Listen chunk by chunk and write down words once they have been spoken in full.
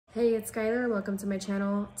Hey, it's Skylar. Welcome to my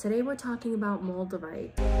channel. Today we're talking about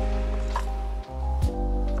Moldavite.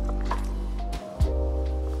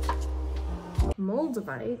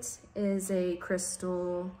 Moldavite is a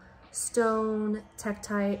crystal, stone,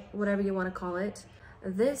 tektite, whatever you want to call it.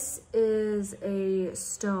 This is a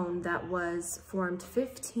stone that was formed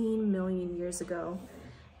 15 million years ago,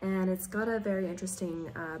 and it's got a very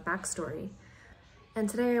interesting backstory. And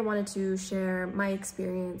today I wanted to share my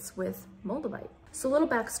experience with Moldavite. So a little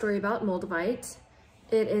backstory about Moldavite.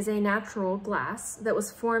 It is a natural glass that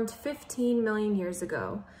was formed 15 million years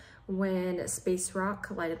ago when space rock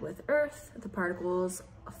collided with Earth. The particles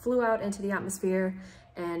flew out into the atmosphere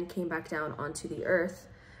and came back down onto the Earth.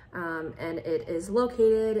 And it is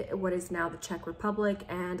located in what is now the Czech Republic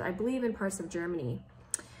and I believe in parts of Germany.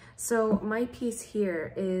 So my piece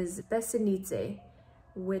here is Besenice,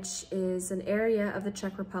 which is an area of the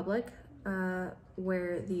Czech Republic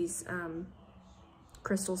where these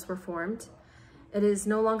crystals were formed. It is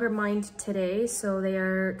no longer mined today, so they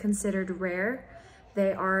are considered rare.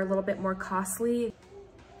 They are a little bit more costly.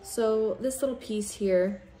 So this little piece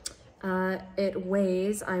here, it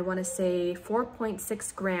weighs, I want to say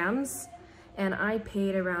 4.6 grams, and I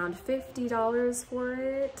paid around $50 for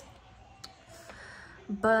it.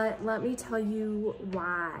 But let me tell you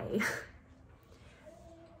why.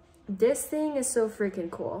 This thing is so freaking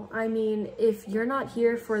cool. I mean, if you're not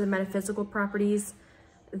here for the metaphysical properties,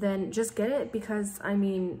 then just get it, because I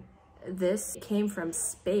mean, this came from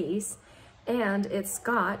space and it's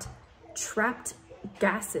got trapped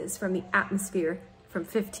gases from the atmosphere from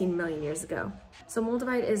 15 million years ago. So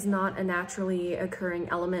Moldavite is not a naturally occurring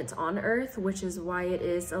element on Earth, which is why it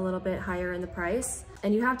is a little bit higher in the price.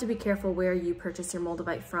 And you have to be careful where you purchase your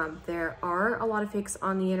Moldavite from. There are a lot of fakes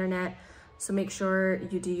on the internet, so make sure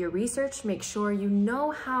you do your research, make sure you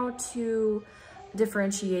know how to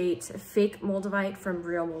differentiate fake Moldavite from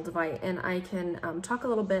real Moldavite, and I can talk a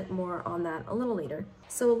little bit more on that a little later.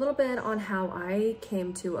 So a little bit on how I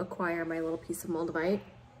came to acquire my little piece of Moldavite.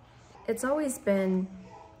 It's always been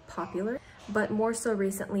popular, but more so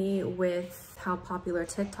recently with how popular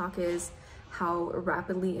TikTok is, how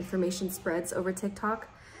rapidly information spreads over TikTok,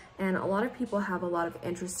 and a lot of people have a lot of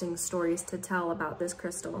interesting stories to tell about this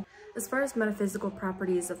crystal. As far as metaphysical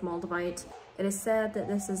properties of Moldavite, it is said that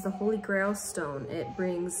this is the Holy Grail stone. It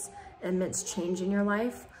brings immense change in your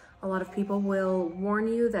life. A lot of people will warn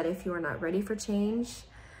you that if you are not ready for change,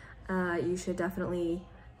 you should definitely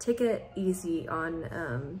take it easy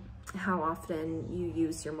on how often you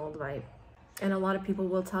use your Moldavite. And a lot of people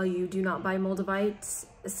will tell you do not buy Moldavite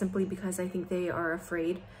simply because I think they are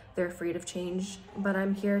afraid. They're afraid of change. But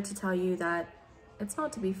I'm here to tell you that it's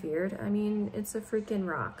not to be feared. I mean, it's a freaking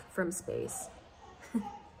rock from space.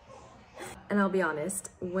 And I'll be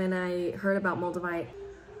honest, when I heard about Moldavite,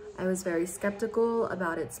 I was very skeptical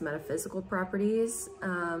about its metaphysical properties.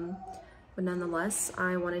 But nonetheless,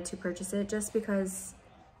 I wanted to purchase it just because,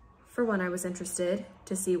 for one, I was interested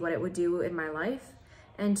to see what it would do in my life.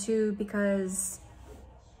 And two, because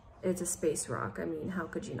it's a space rock. I mean, how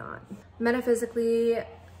could you not? Metaphysically,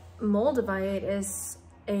 Moldavite is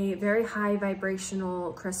a very high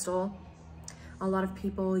vibrational crystal. A lot of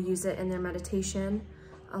people use it in their meditation.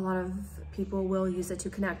 A lot of people will use it to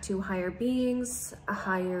connect to higher beings,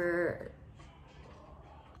 your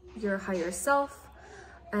higher self.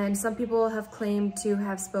 And some people have claimed to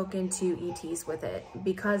have spoken to ETs with it.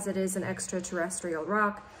 Because it is an extraterrestrial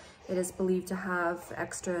rock, it is believed to have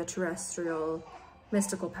extraterrestrial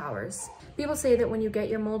mystical powers. People say that when you get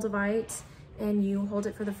your Moldavite and you hold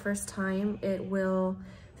it for the first time, it will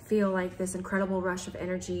feel like this incredible rush of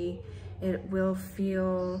energy. It will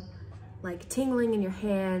feel like tingling in your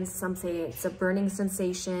hands. Some say it's a burning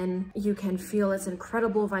sensation. You can feel its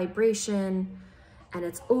incredible vibration and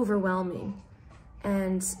it's overwhelming.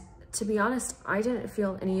 And to be honest, I didn't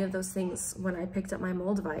feel any of those things when I picked up my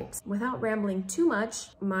Moldavite. Without rambling too much,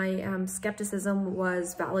 my skepticism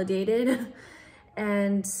was validated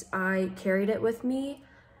and I carried it with me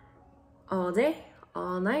all day,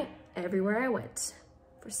 all night, everywhere I went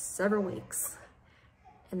for several weeks.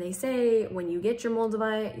 And they say when you get your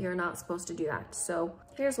Moldavite, you're not supposed to do that. So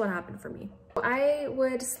here's what happened for me. I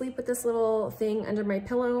would sleep with this little thing under my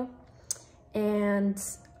pillow, and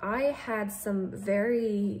I had some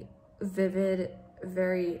very vivid,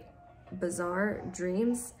 very bizarre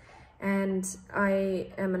dreams. And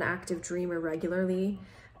I am an active dreamer regularly.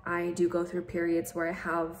 I do go through periods where I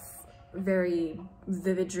have very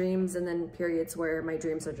vivid dreams and then periods where my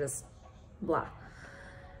dreams are just blah.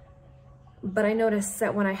 But I noticed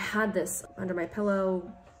that when I had this under my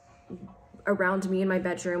pillow, around me in my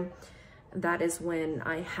bedroom, that is when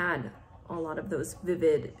I had a lot of those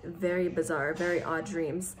vivid, very bizarre, very odd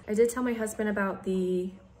dreams. I did tell my husband about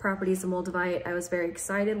the properties of Moldavite. I was very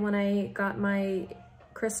excited when I got my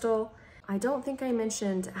crystal. I don't think I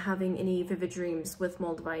mentioned having any vivid dreams with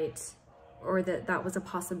Moldavite, or that that was a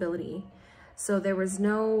possibility. So there was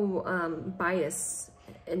no bias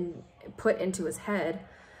put into his head.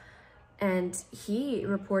 And he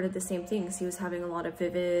reported the same things. He was having a lot of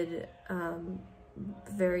vivid,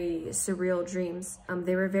 very surreal dreams.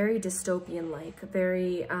 They were very dystopian-like,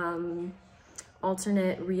 very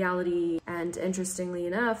alternate reality. And interestingly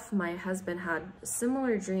enough, my husband had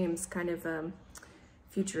similar dreams, kind of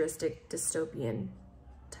futuristic, dystopian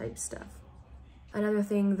type stuff. Another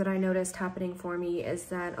thing that I noticed happening for me is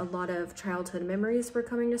that a lot of childhood memories were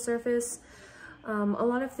coming to surface. A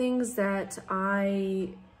lot of things that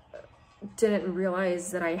I didn't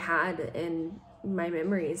realize that I had in my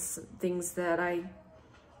memories, things that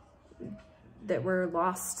were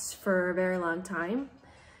lost for a very long time,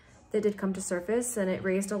 that did come to surface, and it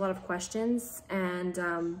raised a lot of questions. And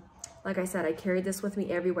like I said, I carried this with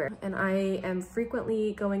me everywhere, and I am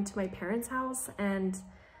frequently going to my parents' house, and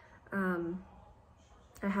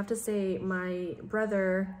I have to say my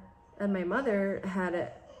brother and my mother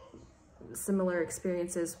had similar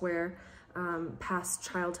experiences where past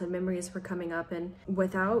childhood memories were coming up, and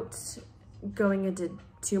without going into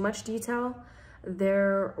too much detail,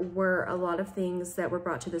 there were a lot of things that were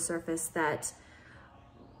brought to the surface that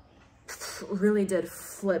really did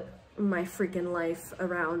flip my freaking life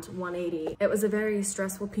around 180. It was a very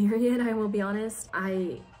stressful period, I will be honest.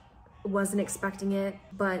 I wasn't expecting it,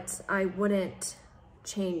 but I wouldn't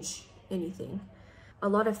change anything. A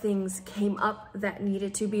lot of things came up that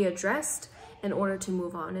needed to be addressed in order to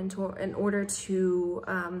move on, in order to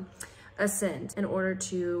ascend, in order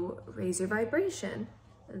to raise your vibration.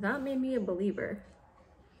 That made me a believer.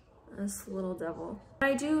 This little devil.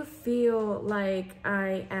 I do feel like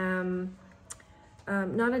I am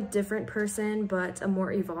not a different person, but a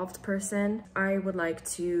more evolved person. I would like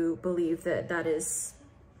to believe that that is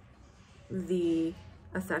the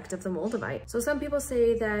effect of the Moldavite. So some people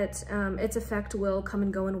say that its effect will come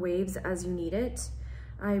and go in waves as you need it.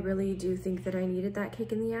 I really do think that I needed that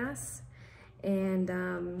kick in the ass, and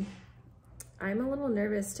I'm a little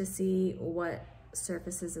nervous to see what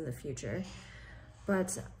surfaces in the future.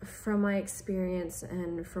 But from my experience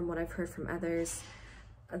and from what I've heard from others,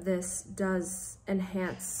 this does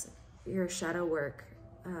enhance your shadow work.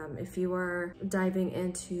 If you are diving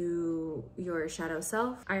into your shadow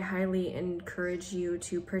self, I highly encourage you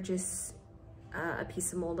to purchase a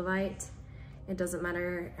piece of Moldavite. It doesn't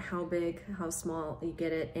matter how big, how small you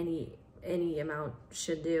get it, any amount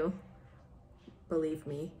should do, believe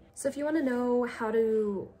me. So if you want to know how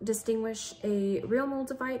to distinguish a real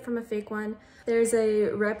Moldavite from a fake one, there's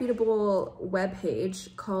a reputable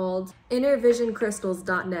webpage called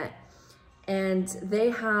innervisioncrystals.net, and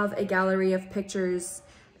they have a gallery of pictures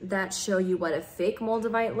that show you what a fake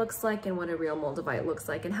Moldavite looks like and what a real Moldavite looks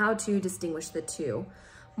like, and how to distinguish the two.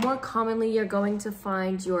 More commonly, you're going to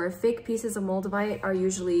find your fake pieces of Moldavite are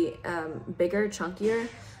usually bigger, chunkier.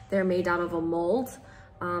 They're made out of a mold,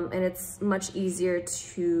 and it's much easier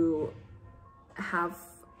to have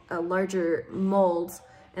a larger mold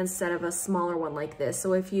instead of a smaller one like this.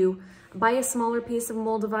 So if you buy a smaller piece of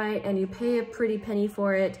Moldavite and you pay a pretty penny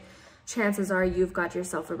for it, chances are you've got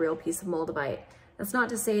yourself a real piece of Moldavite. That's not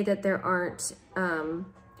to say that there aren't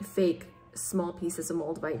fake small pieces of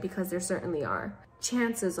Moldavite, because there certainly are.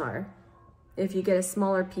 Chances are, if you get a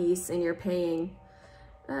smaller piece and you're paying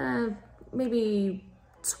maybe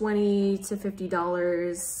 $20 to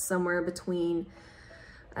 $50, somewhere between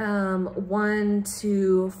 1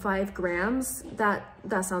 to 5 grams, that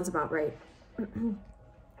sounds about right.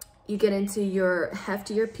 You get into your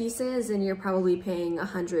heftier pieces and you're probably paying a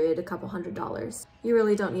couple $100. You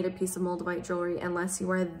really don't need a piece of Moldavite jewelry unless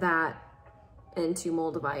you are that into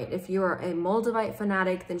Moldavite. If you are a Moldavite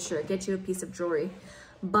fanatic, then sure, get you a piece of jewelry.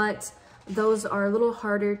 But those are a little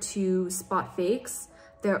harder to spot fakes.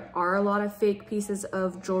 There are a lot of fake pieces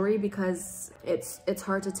of jewelry because it's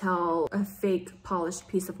hard to tell a fake polished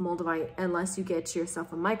piece of Moldavite unless you get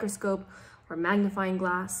yourself a microscope or magnifying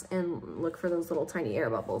glass and look for those little tiny air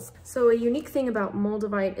bubbles. So a unique thing about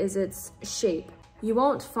Moldavite is its shape. You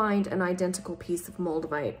won't find an identical piece of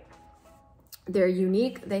Moldavite. They're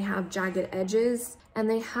unique, they have jagged edges, and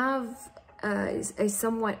they have a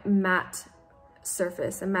somewhat matte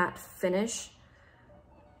surface, a matte finish.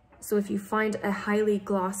 So if you find a highly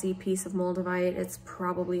glossy piece of Moldavite, it's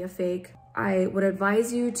probably a fake. I would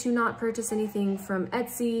advise you to not purchase anything from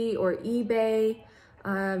Etsy or eBay.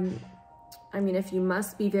 I mean, if you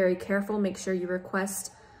must be very careful, make sure you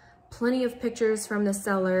request plenty of pictures from the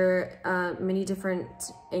seller, many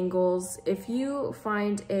different angles. If you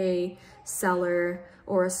find a seller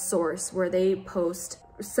or a source where they post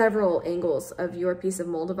several angles of your piece of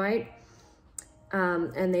Moldavite,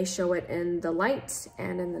 and they show it in the light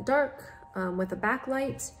and in the dark with a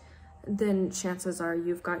backlight, then chances are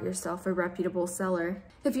you've got yourself a reputable seller.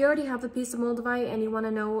 If you already have a piece of Moldavite and you want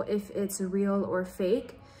to know if it's real or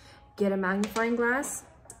fake, get a magnifying glass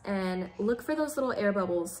and look for those little air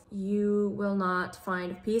bubbles. You will not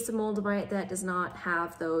find a piece of Moldavite that does not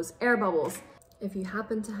have those air bubbles. If you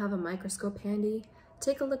happen to have a microscope handy,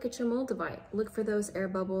 take a look at your Moldavite. Look for those air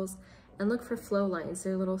bubbles and look for flow lines.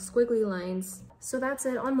 They're little squiggly lines. So that's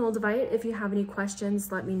it on Moldavite. If you have any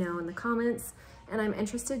questions, let me know in the comments, and I'm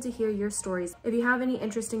interested to hear your stories. If you have any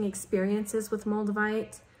interesting experiences with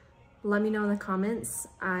Moldavite, let me know in the comments.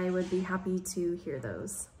 I would be happy to hear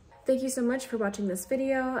those. Thank you so much for watching this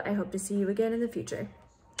video. I hope to see you again in the future.